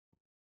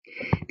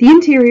The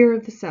interior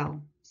of the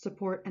cell,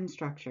 support and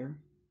structure.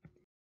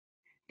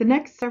 The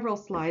next several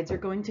slides are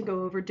going to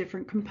go over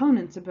different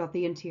components about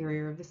the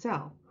interior of the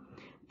cell.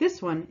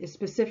 This one is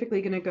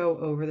specifically going to go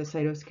over the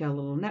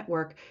cytoskeletal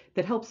network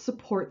that helps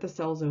support the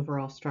cell's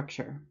overall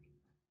structure.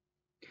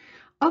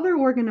 Other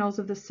organelles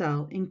of the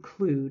cell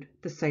include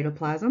the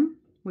cytoplasm,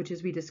 which,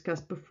 as we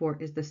discussed before,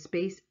 is the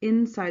space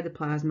inside the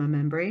plasma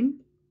membrane.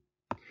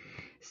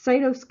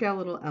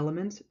 Cytoskeletal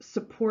elements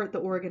support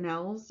the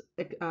organelles,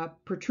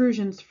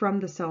 protrusions from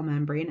the cell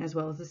membrane, as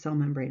well as the cell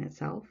membrane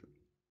itself.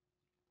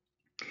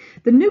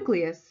 The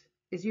nucleus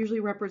is usually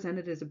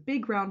represented as a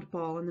big round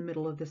ball in the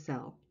middle of the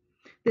cell.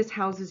 This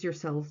houses your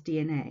cell's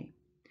DNA.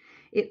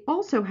 It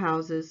also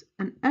houses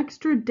an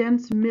extra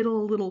dense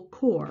middle little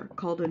core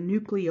called a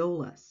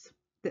nucleolus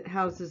that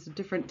houses a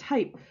different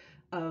type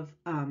of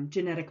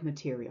genetic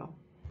material.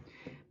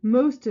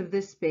 Most of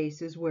this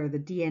space is where the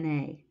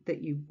DNA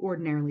that you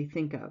ordinarily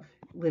think of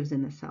lives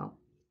in the cell.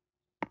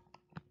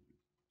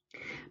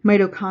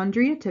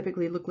 Mitochondria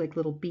typically look like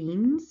little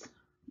beans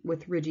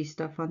with ridgy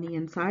stuff on the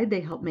inside. They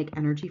help make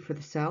energy for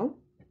the cell.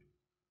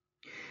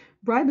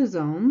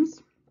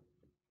 Ribosomes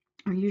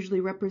are usually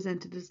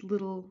represented as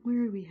little,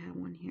 where do we have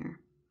one here?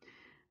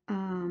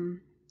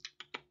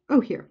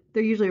 Here.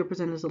 They're usually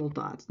represented as little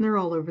dots, and they're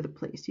all over the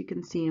place. You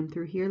can see them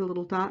through here, the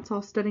little dots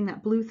all studding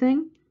that blue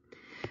thing.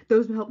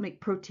 Those help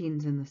make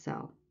proteins in the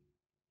cell.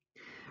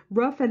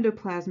 Rough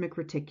endoplasmic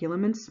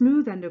reticulum and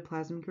smooth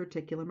endoplasmic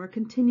reticulum are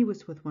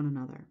continuous with one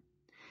another.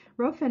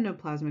 Rough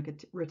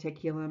endoplasmic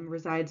reticulum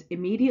resides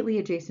immediately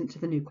adjacent to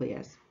the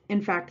nucleus.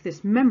 In fact,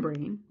 this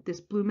membrane,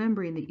 this blue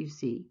membrane that you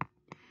see,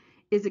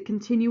 is a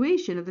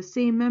continuation of the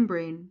same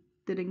membrane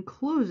that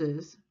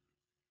encloses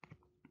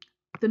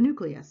the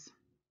nucleus.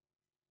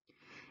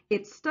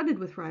 It's studded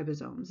with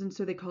ribosomes, and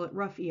so they call it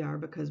rough ER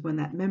because when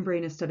that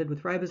membrane is studded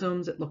with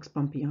ribosomes, it looks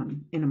bumpy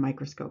in a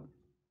microscope.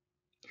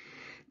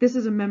 This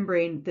is a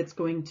membrane that's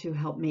going to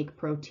help make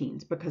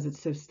proteins because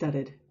it's so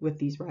studded with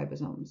these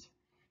ribosomes.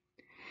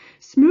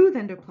 Smooth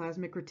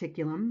endoplasmic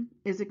reticulum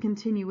is a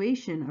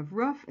continuation of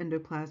rough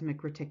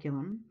endoplasmic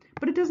reticulum,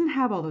 but it doesn't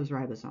have all those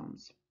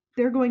ribosomes.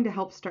 They're going to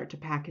help start to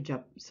package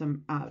up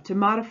some, to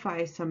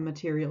modify some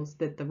materials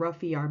that the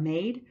rough ER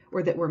made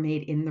or that were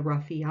made in the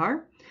rough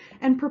ER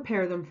and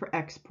prepare them for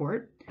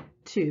export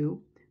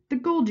to the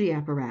Golgi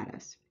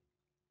apparatus.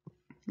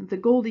 The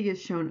Golgi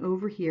is shown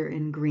over here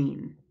in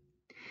green.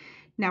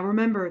 Now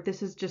remember,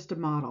 this is just a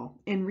model.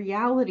 In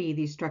reality,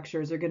 these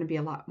structures are going to be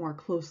a lot more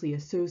closely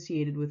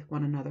associated with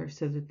one another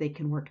so that they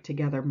can work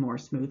together more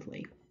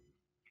smoothly.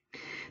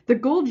 The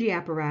Golgi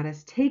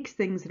apparatus takes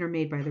things that are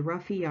made by the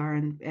rough ER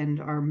and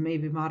are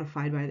maybe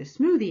modified by the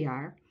smooth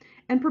ER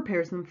and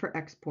prepares them for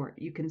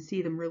export. You can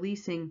see them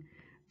releasing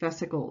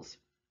vesicles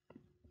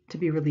to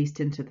be released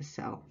into the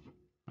cell.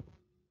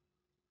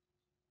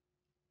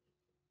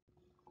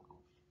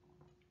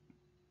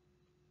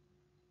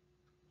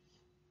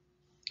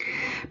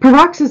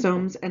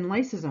 Peroxisomes and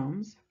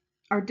lysosomes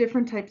are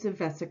different types of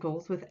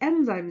vesicles with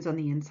enzymes on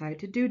the inside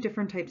to do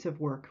different types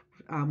of work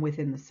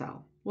within the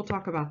cell. We'll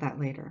talk about that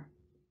later.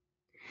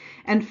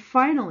 And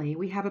finally,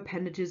 we have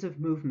appendages of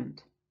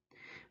movement.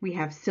 We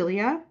have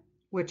cilia,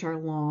 which are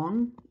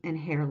long and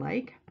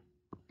hair-like.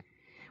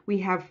 We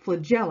have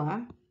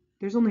flagella.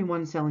 There's only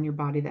one cell in your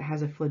body that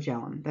has a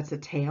flagellum. That's a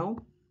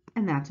tail,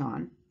 and that's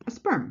on a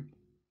sperm.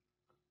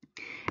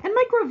 And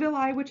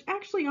microvilli, which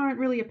actually aren't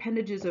really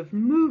appendages of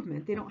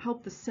movement. They don't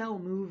help the cell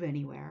move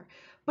anywhere,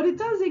 but it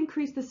does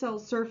increase the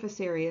cell's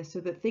surface area so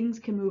that things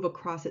can move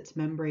across its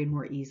membrane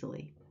more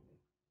easily.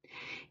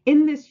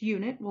 In this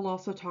unit, we'll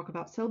also talk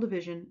about cell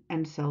division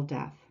and cell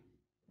death.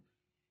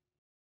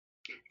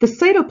 The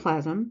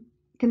cytoplasm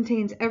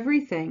contains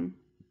everything,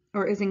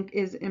 or is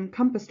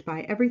encompassed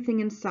by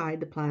everything inside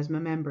the plasma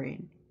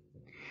membrane.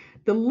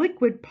 The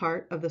liquid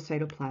part of the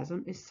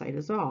cytoplasm is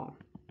cytosol.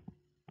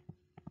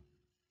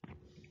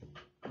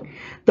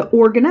 The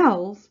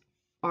organelles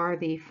are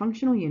the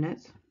functional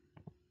units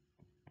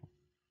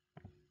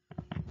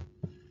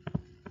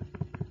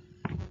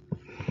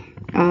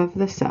of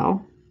the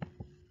cell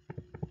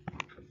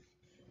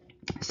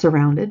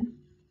surrounded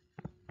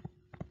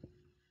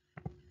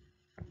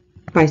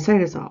by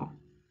cytosol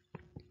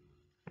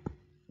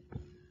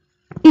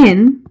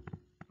in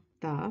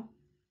the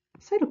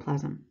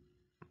cytoplasm.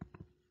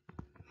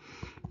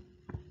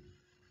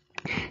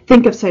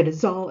 Think of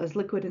cytosol as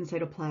liquid and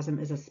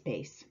cytoplasm as a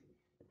space.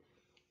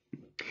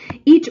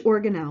 Each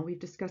organelle, we've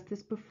discussed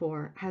this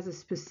before, has a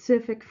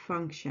specific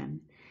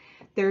function.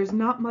 There's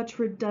not much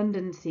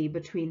redundancy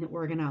between the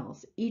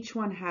organelles. Each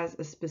one has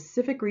a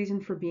specific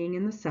reason for being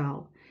in the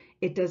cell.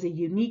 It does a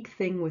unique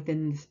thing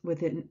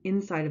within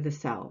inside of the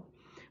cell,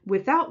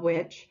 without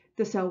which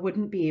the cell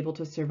wouldn't be able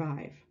to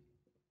survive.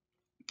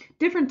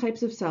 Different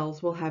types of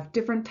cells will have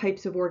different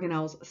types of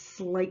organelles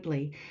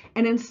slightly,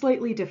 and in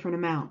slightly different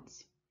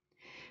amounts.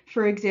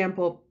 For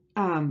example,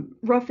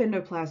 smooth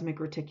endoplasmic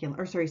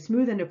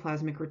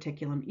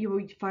reticulum, you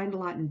will find a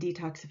lot in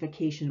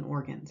detoxification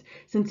organs,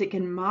 since it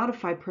can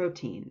modify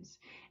proteins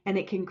and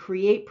it can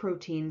create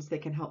proteins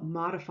that can help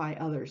modify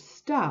other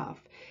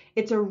stuff.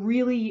 It's a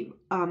really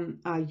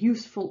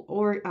useful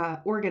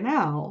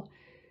organelle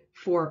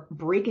for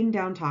breaking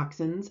down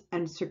toxins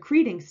and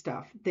secreting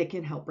stuff that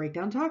can help break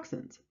down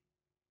toxins.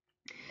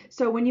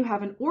 So when you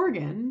have an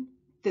organ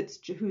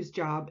whose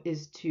job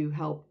is to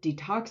help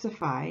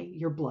detoxify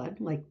your blood,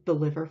 like the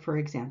liver, for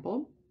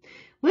example,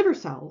 liver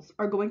cells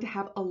are going to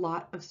have a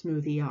lot of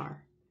smooth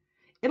ER.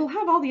 It'll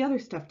have all the other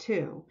stuff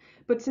too,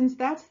 but since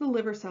that's the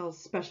liver cell's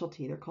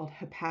specialty, they're called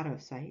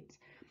hepatocytes.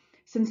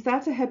 Since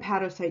that's a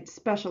hepatocyte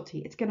specialty,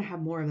 it's going to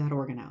have more of that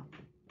organelle.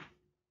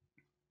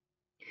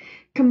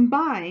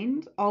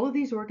 Combined, all of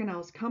these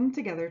organelles come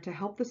together to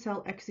help the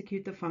cell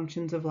execute the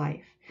functions of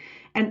life.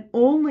 And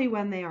only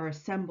when they are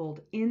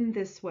assembled in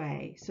this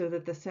way, so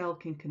that the cell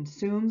can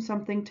consume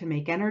something to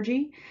make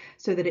energy,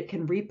 so that it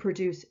can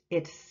reproduce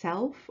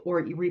itself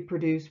or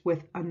reproduce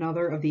with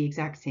another of the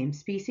exact same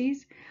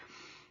species,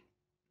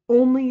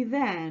 only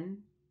then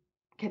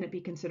can it be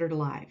considered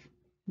alive.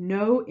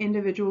 No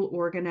individual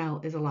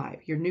organelle is alive.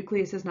 Your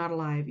nucleus is not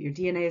alive. Your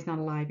DNA is not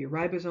alive. Your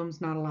ribosome is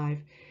not alive.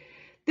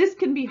 This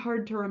can be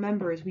hard to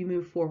remember as we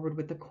move forward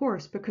with the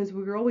course because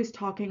we're always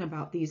talking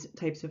about these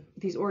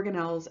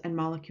organelles and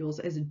molecules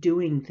as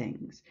doing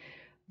things.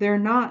 They're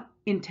not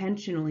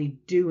intentionally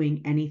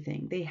doing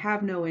anything. They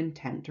have no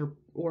intent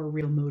or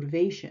real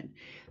motivation.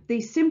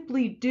 They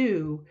simply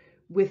do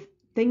with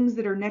things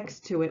that are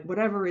next to it,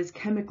 whatever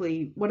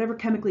chemically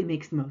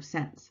makes the most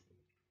sense.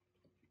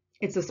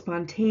 It's a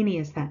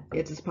spontaneous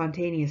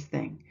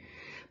thing.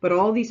 But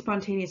all these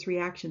spontaneous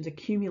reactions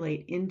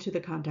accumulate into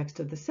the context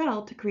of the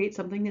cell to create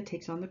something that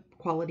takes on the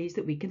qualities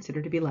that we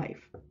consider to be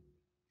life.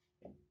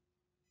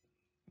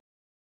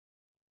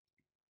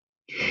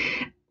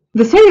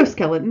 The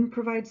cytoskeleton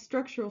provides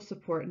structural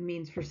support and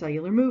means for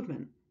cellular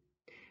movement.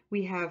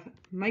 We have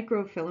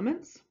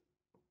microfilaments,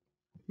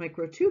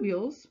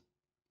 microtubules,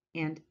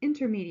 and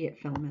intermediate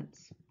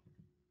filaments.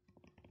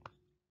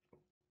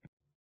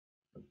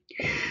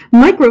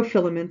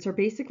 Microfilaments are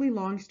basically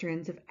long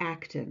strands of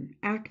actin.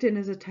 Actin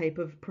is a type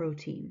of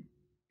protein.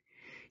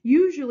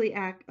 Usually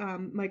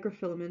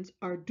microfilaments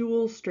are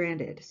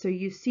dual-stranded, so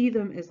you see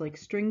them as like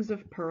strings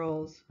of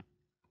pearls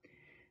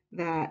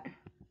that,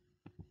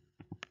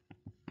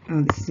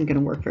 oh, this isn't going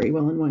to work very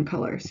well in one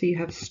color. So you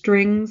have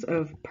strings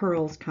of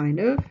pearls, kind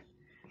of,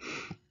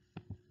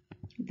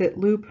 that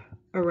loop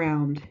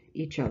around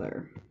each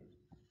other.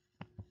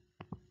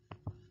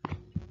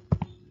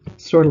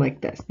 Sort of like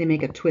this. They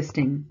make a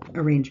twisting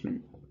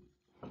arrangement.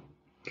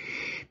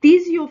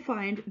 These you'll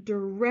find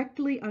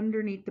directly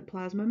underneath the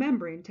plasma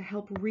membrane to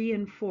help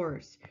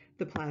reinforce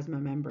the plasma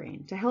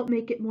membrane, to help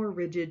make it more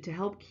rigid, to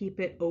help keep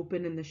it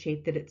open in the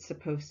shape that it's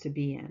supposed to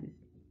be in.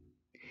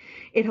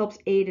 It helps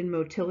aid in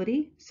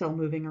motility, cell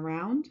moving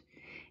around.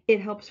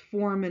 It helps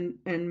form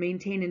and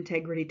maintain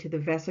integrity to the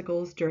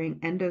vesicles during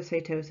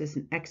endocytosis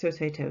and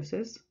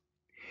exocytosis,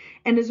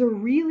 and is a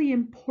really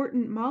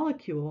important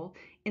molecule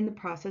in the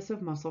process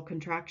of muscle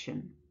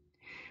contraction.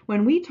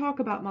 When we talk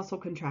about muscle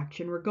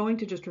contraction, we're going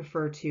to just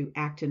refer to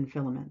actin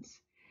filaments.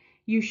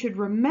 You should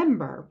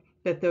remember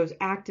that those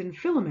actin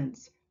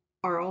filaments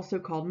are also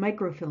called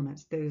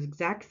microfilaments. Those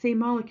exact same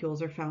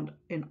molecules are found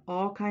in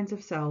all kinds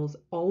of cells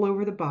all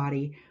over the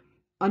body,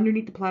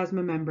 underneath the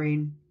plasma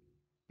membrane,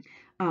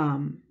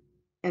 and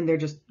they're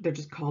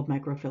just called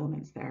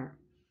microfilaments there.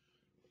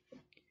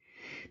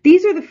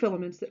 These are the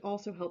filaments that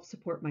also help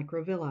support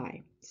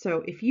microvilli.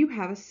 So if you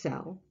have a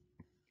cell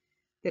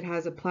that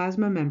has a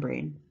plasma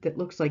membrane that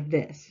looks like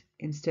this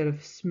instead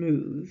of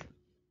smooth,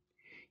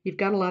 you've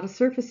got a lot of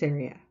surface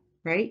area,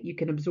 right? You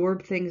can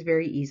absorb things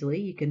very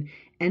easily. You can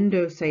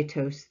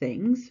endocytose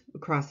things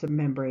across a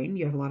membrane.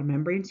 You have a lot of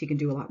membranes, you can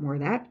do a lot more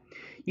of that.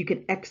 You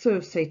can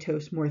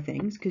exocytose more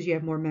things because you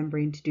have more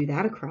membrane to do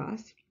that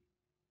across.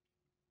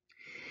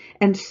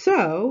 And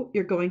so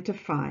you're going to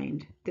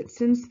find that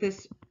since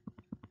this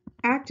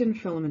actin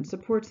filament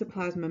supports the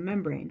plasma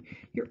membrane,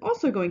 you're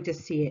also going to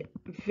see it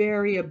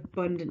very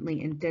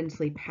abundantly and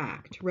densely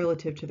packed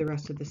relative to the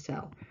rest of the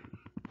cell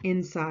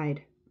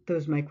inside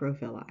those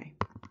microvilli.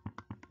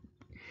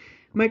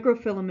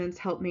 Microfilaments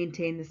help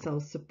maintain the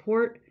cell's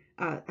support,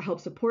 help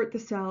support the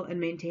cell and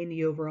maintain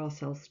the overall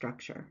cell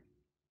structure.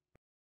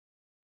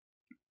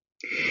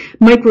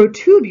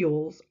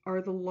 Microtubules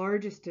are the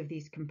largest of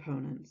these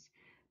components.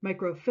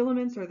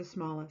 Microfilaments are the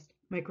smallest.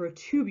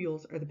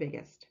 Microtubules are the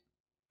biggest.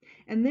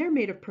 And they're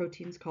made of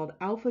proteins called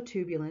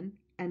alpha-tubulin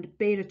and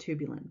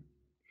beta-tubulin.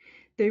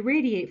 They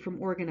radiate from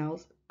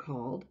organelles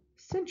called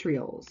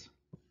centrioles.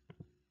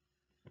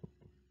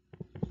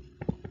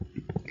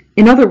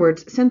 In other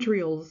words,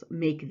 centrioles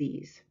make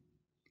these.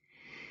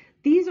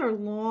 These are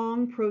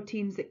long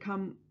proteins that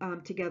come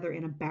together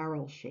in a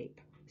barrel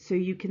shape. So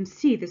you can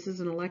see this is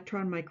an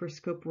electron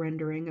microscope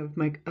rendering of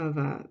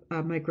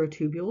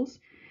microtubules.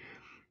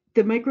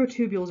 The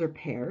microtubules are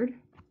paired.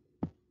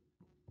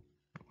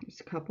 There's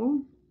a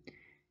couple.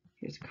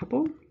 Here's a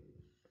couple.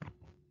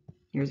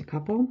 Here's a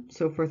couple,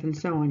 so forth and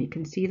so on. You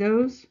can see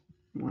those.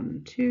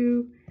 1,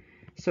 2,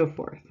 so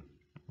forth.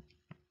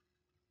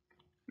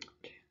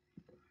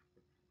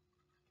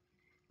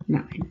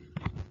 9.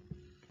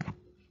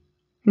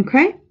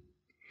 Okay?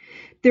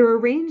 They're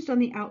arranged on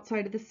the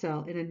outside of the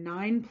cell in a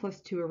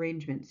 9+2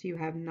 arrangement. So you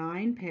have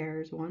 9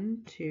 pairs, 1,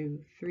 2,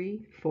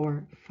 3,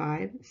 4,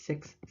 5,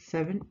 6,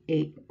 7,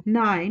 8,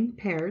 9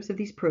 pairs of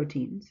these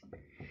proteins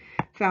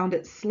found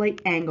at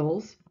slight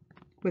angles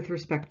with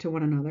respect to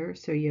one another.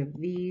 So you have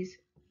these,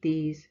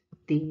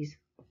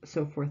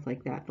 so forth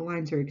like that. The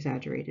lines are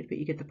exaggerated, but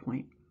you get the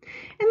point.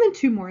 And then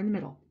 2 more in the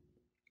middle.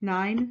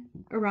 9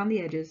 around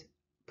the edges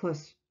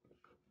plus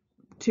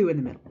 2 in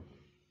the middle.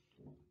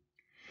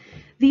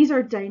 These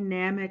are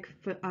dynamic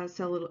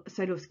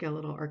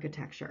cytoskeletal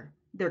architecture.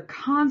 They're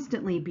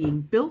constantly being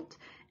built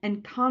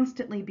and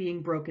constantly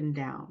being broken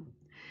down.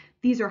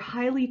 These are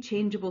highly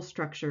changeable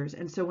structures,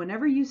 and so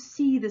whenever you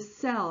see the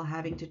cell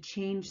having to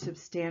change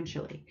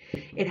substantially,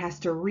 it has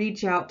to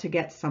reach out to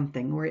get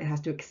something, or it has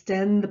to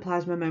extend the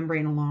plasma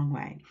membrane a long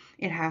way.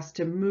 It has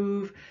to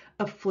move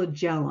a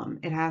flagellum.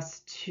 It has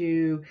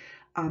to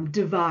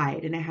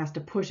divide, and it has to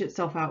push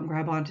itself out and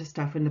grab onto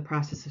stuff in the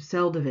process of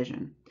cell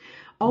division.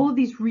 All of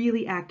these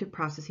really active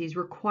processes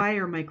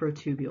require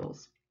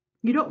microtubules.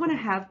 You don't want to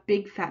have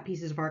big fat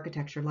pieces of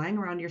architecture lying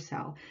around your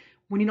cell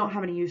when you don't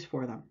have any use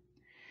for them.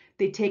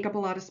 They take up a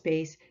lot of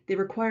space. They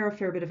require a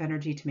fair bit of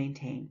energy to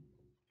maintain.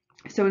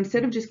 So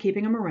instead of just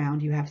keeping them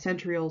around, you have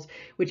centrioles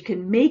which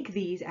can make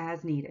these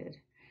as needed,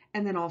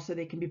 and then also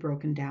they can be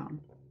broken down.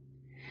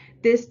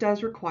 This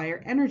does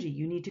require energy.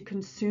 You need to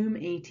consume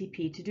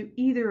ATP to do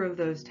either of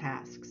those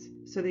tasks,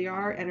 so they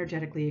are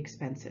energetically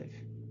expensive.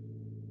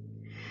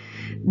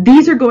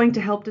 These are going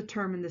to help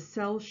determine the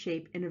cell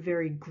shape in a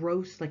very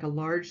gross, like a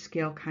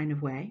large-scale kind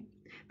of way.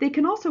 They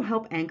can also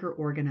help anchor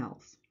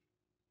organelles.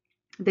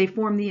 They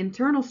form the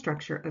internal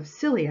structure of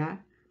cilia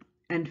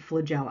and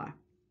flagella.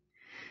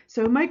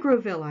 So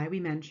microvilli, we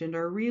mentioned,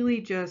 are really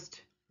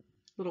just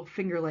little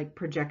finger-like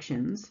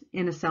projections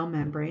in a cell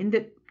membrane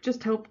that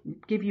just help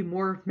give you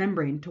more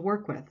membrane to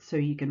work with so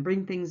you can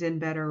bring things in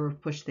better or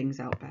push things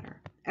out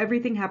better.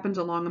 Everything happens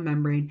along a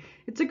membrane.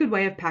 It's a good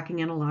way of packing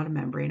in a lot of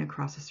membrane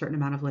across a certain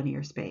amount of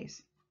linear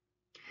space.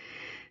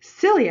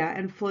 Cilia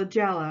and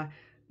flagella,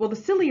 well, the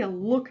cilia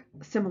look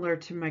similar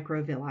to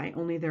microvilli,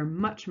 only they're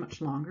much, much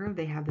longer.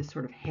 They have this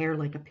sort of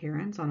hair-like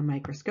appearance on a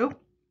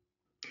microscope.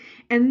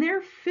 And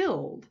they're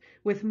filled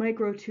with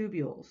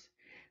microtubules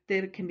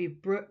that can be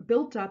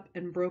built up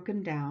and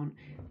broken down.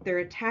 They're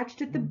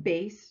attached at the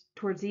base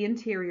towards the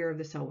interior of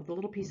the cell with a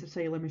little piece of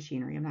cellular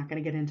machinery. I'm not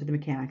going to get into the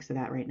mechanics of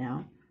that right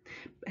now.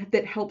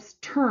 That helps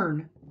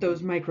turn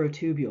those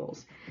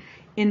microtubules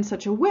in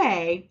such a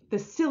way the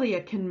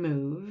cilia can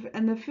move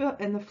and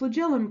the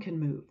flagellum can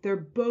move. They're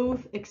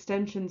both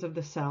extensions of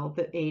the cell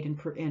that aid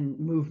in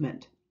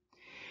movement.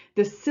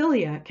 The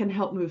cilia can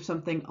help move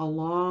something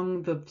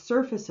along the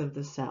surface of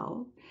the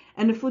cell,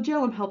 and the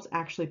flagellum helps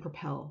actually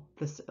propel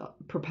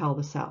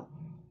the cell.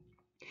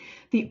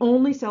 The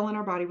only cell in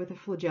our body with a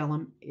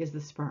flagellum is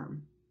the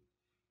sperm.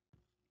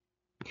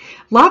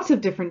 Lots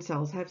of different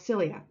cells have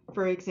cilia.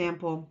 For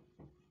example,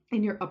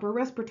 in your upper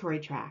respiratory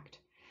tract,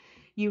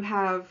 you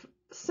have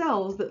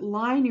cells that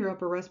line your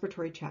upper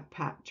respiratory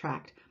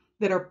tract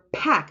that are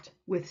packed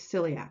with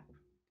cilia.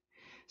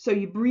 So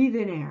you breathe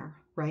in air,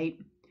 right?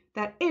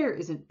 That air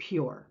isn't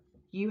pure.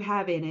 You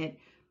have in it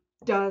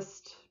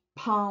dust,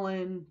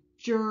 pollen,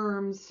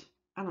 germs,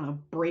 I don't know,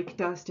 brake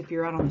dust if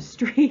you're out on the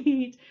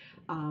street,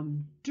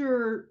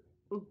 dirt,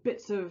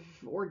 bits of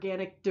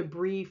organic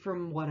debris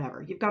from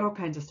whatever. You've got all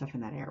kinds of stuff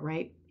in that air,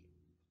 right?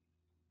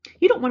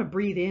 You don't want to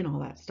breathe in all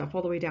that stuff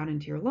all the way down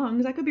into your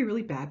lungs. That could be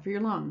really bad for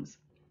your lungs.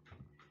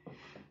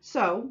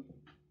 So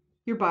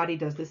your body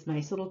does this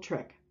nice little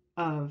trick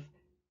of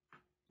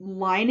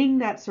lining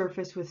that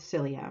surface with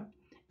cilia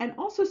and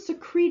also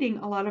secreting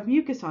a lot of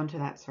mucus onto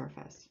that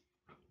surface.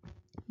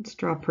 Let's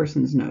draw a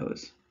person's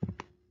nose.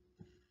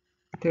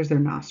 There's their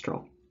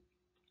nostril.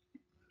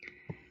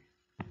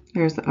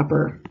 There's the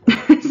upper,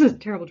 this is a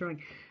terrible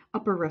drawing,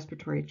 upper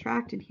respiratory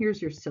tract, and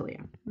here's your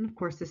cilia. And of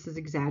course this is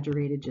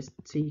exaggerated just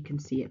so you can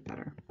see it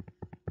better.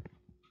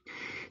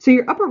 So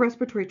your upper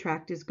respiratory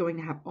tract is going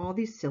to have all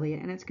these cilia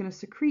and it's going to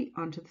secrete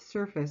onto the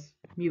surface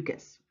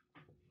mucus.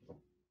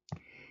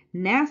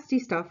 Nasty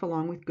stuff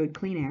along with good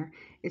clean air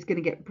is going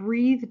to get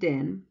breathed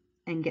in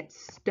and get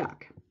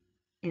stuck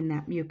in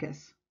that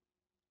mucus.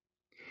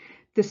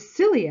 The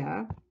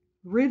cilia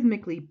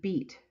rhythmically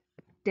beat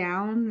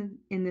down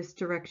in this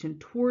direction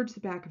towards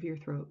the back of your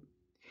throat.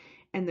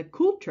 And the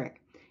cool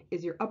trick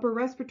is your upper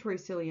respiratory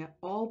cilia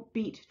all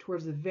beat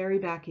towards the very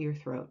back of your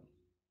throat.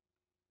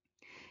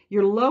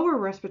 Your lower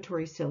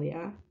respiratory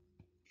cilia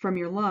from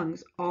your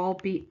lungs all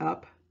beat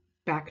up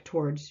back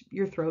towards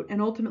your throat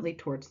and ultimately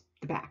towards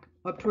the back,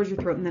 up towards your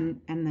throat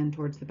and then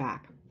towards the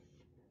back.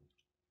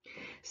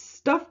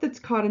 Stuff that's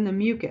caught in the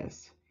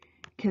mucus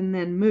can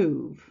then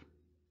move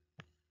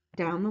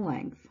down the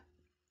length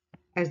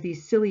as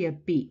these cilia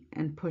beat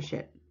and push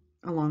it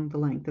along the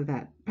length of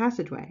that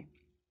passageway.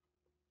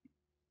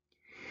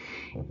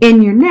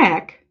 In your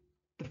neck,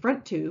 the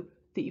front tube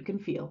that you can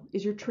feel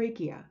is your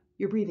trachea,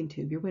 your breathing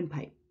tube, your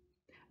windpipe.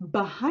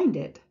 Behind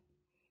it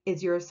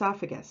is your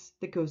esophagus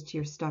that goes to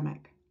your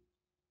stomach.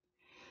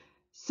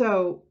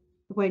 So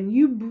when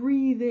you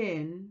breathe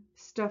in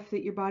stuff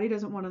that your body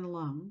doesn't want in the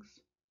lungs,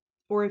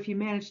 or if you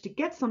manage to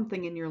get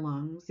something in your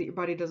lungs that your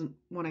body doesn't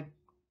want to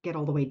get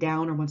all the way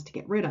down or wants to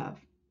get rid of,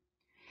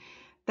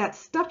 that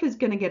stuff is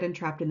going to get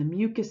entrapped in the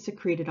mucus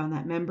secreted on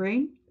that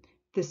membrane.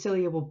 The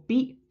cilia will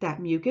beat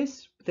that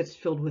mucus that's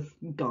filled with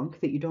gunk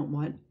that you don't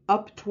want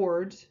up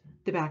towards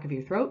the back of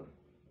your throat.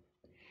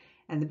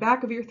 And the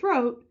back of your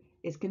throat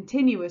is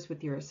continuous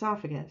with your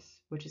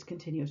esophagus, which is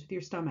continuous with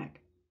your stomach.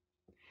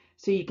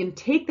 So you can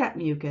take that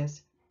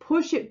mucus,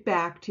 push it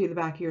back to the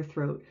back of your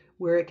throat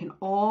where it can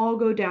all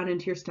go down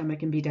into your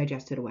stomach and be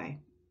digested away.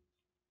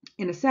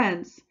 In a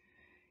sense,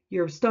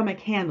 your stomach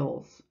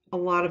handles a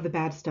lot of the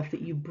bad stuff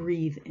that you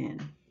breathe in.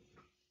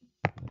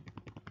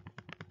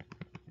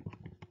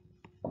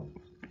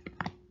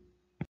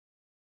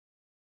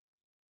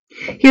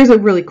 Here's a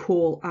really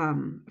cool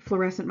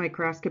fluorescent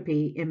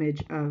microscopy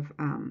image of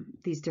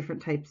these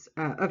different types,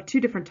 of two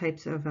different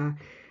types of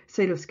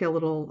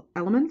cytoskeletal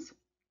elements.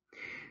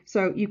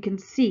 So you can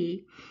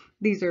see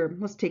these are,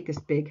 let's take this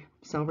big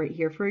cell right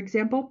here, for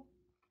example.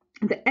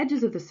 The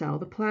edges of the cell,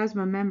 the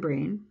plasma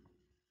membrane,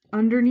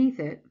 underneath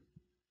it,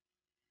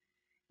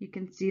 you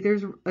can see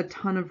there's a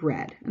ton of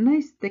red, a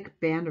nice thick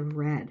band of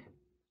red.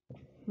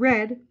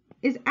 Red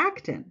is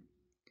actin.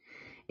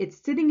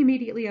 It's sitting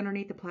immediately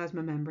underneath the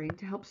plasma membrane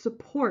to help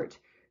support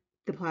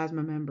the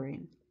plasma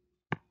membrane.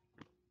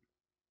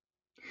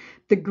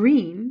 The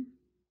green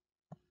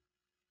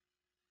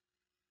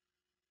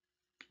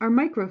are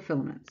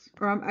microfilaments,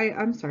 or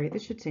I'm sorry,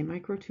 this should say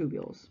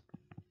microtubules.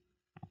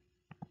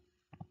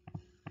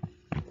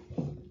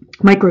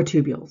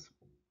 Microtubules.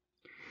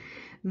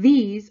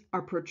 These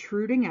are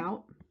protruding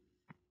out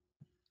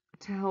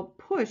to help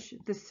push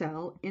the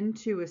cell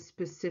into a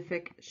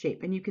specific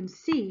shape. And you can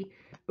see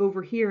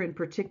over here in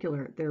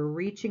particular, they're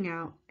reaching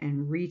out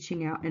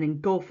and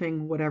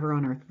engulfing whatever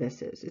on earth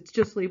this is. It's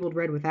just labeled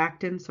red with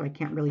actin, so I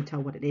can't really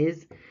tell what it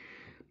is,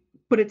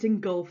 but it's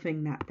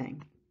engulfing that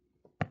thing.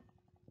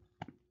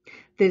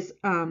 This,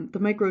 the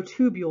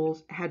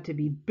microtubules had to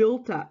be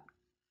built up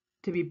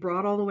to be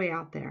brought all the way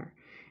out there.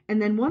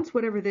 And then once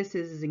whatever this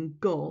is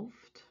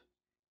engulfed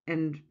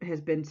and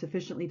has been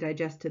sufficiently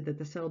digested that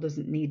the cell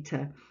doesn't need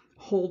to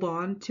hold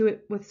on to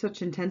it with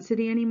such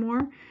intensity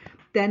anymore,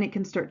 then it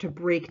can start to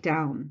break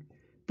down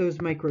those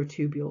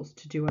microtubules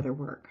to do other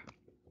work.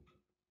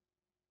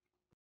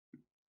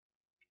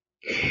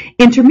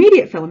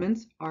 Intermediate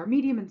filaments are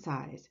medium in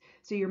size.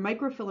 So your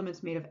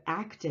microfilaments made of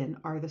actin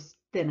are the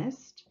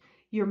thinnest.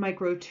 Your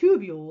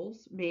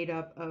microtubules made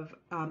up of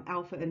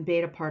alpha and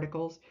beta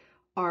particles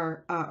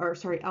are,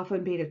 alpha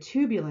and beta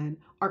tubulin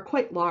are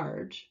quite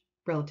large,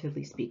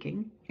 relatively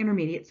speaking,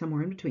 intermediate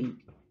somewhere in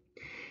between.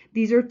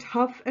 These are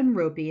tough and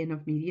ropey and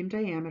of medium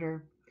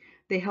diameter.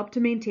 They help to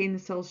maintain the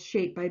cell's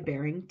shape by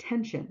bearing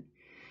tension.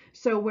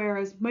 So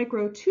whereas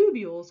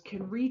microtubules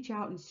can reach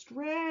out and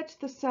stretch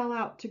the cell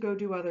out to go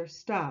do other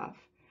stuff,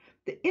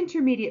 the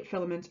intermediate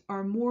filaments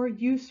are more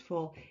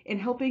useful in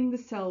helping the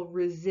cell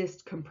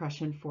resist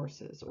compression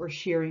forces or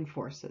shearing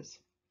forces.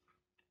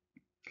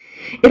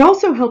 It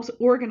also helps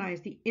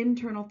organize the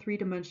internal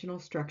three-dimensional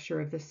structure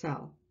of the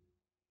cell.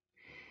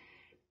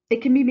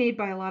 It can be made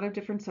by a lot of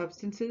different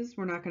substances.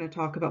 We're not going to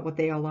talk about what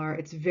they all are.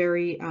 It's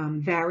very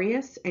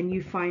various, and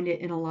you find it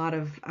in a lot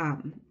of,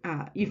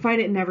 you find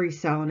it in every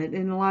cell, and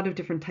in a lot of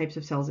different types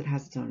of cells it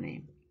has its own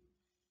name.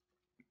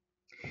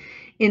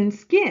 In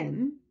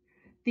skin,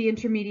 the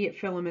intermediate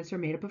filaments are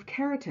made up of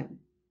keratin.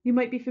 You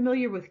might be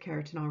familiar with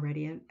keratin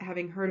already, and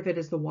having heard of it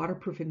as the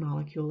waterproofing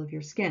molecule of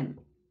your skin.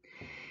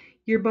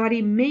 Your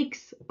body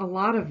makes a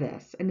lot of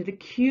this, and it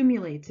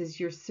accumulates as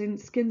your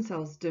skin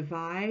cells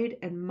divide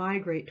and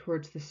migrate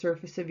towards the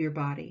surface of your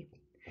body.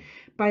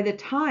 By the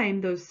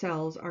time those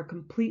cells are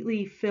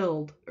completely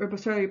filled, or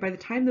sorry, by the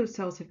time those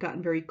cells have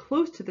gotten very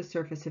close to the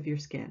surface of your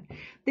skin,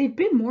 they've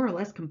been more or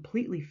less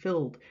completely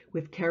filled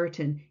with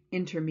keratin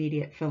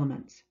intermediate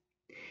filaments.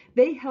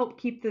 They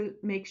help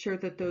make sure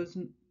that those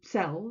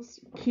cells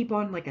keep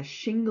on like a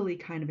shingly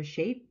kind of a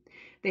shape.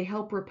 They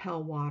help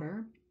repel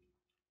water.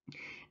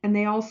 And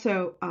they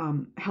also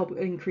help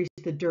increase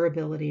the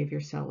durability of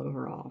your cell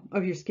overall,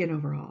 of your skin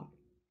overall.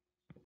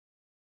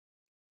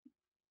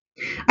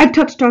 I've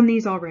touched on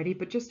these already,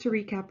 but just to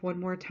recap one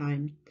more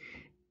time,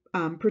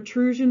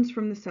 protrusions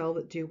from the cell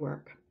that do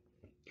work.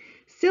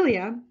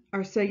 Cilia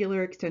are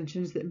cellular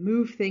extensions that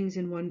move things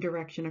in one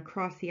direction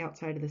across the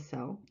outside of the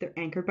cell. They're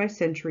anchored by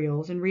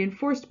centrioles and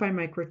reinforced by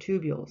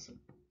microtubules.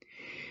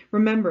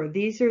 Remember,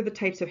 these are the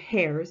types of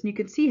hairs, and you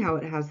can see how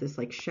it has this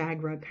like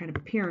shag rug kind of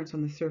appearance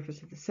on the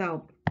surface of the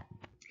cell.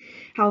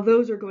 How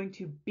those are going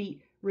to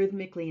beat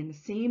rhythmically in the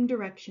same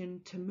direction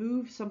to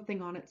move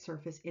something on its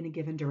surface in a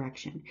given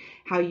direction.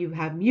 How you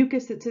have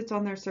mucus that sits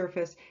on their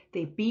surface,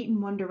 they beat in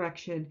one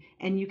direction,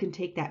 and you can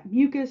take that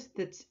mucus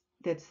that's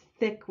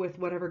thick with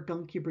whatever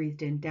gunk you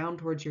breathed in down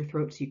towards your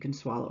throat so you can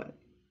swallow it.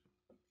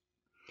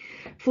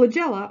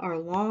 Flagella are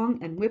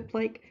long and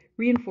whip-like,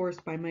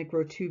 reinforced by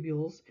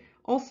microtubules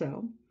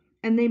also,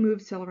 and they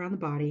move cell around the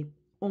body.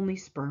 Only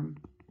sperm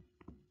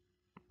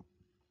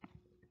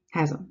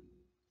has them.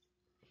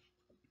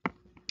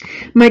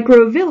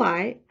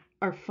 Microvilli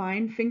are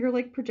fine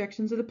finger-like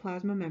projections of the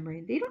plasma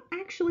membrane. They don't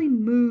actually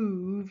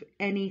move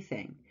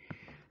anything.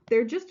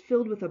 They're just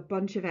filled with a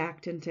bunch of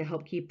actin to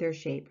help keep their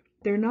shape.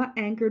 They're not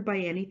anchored by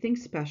anything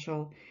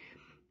special.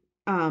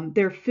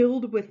 They're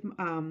filled with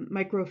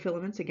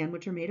microfilaments, again,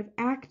 which are made of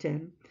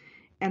actin,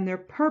 and their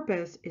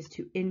purpose is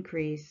to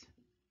increase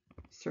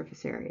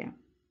surface area.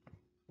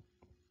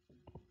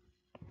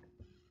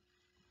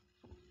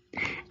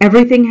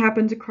 Everything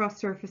happens across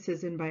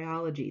surfaces in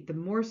biology. The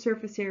more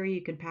surface area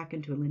you can pack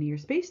into a linear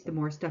space, the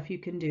more stuff you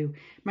can do.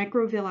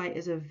 Microvilli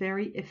is a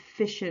very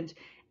efficient,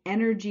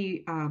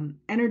 energy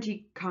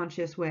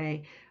conscious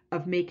way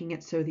of making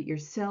it so that your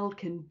cell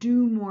can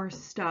do more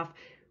stuff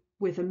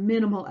with a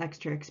minimal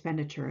extra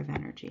expenditure of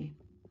energy.